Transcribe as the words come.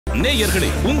நேயர்களே,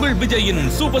 உங்கள் விஜயின்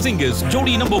சூப்பர் சிங்கர்ஸ்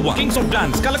ஜோடி நம்பர் 1 கிங்ஸ் ஆஃப்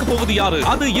டான்ஸ் கலக்கப்போவது யாரு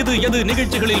அது இது எது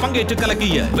நிகழ்ச்சிகளில் பங்கேற்று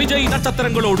கலக்கிய விஜய்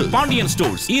நட்சத்திரங்களோடு பாண்டியன்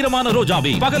ஸ்டோர்ஸ் ஈரமான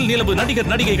ரோஜாவே பகல் நிலவு நடிகர்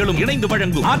நடிகைகளும் இணைந்து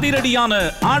வழங்கும் அதிரடியான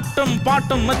ஆட்டம்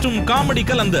பாட்டம் மற்றும் காமெடி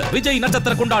கலந்த விஜய்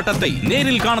நட்சத்திர கொண்டாட்டத்தை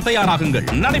நேரில் காண தயாராகுங்கள்.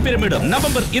 நடைபெறும் இடம்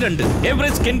November 2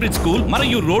 Everest KenBridge school,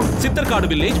 மரையூர் road, Chitharkadu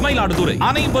village, Mayiladuthurai.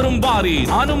 அனைவரும் வாரீர்,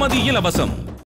 அனுமதி இலவசம்.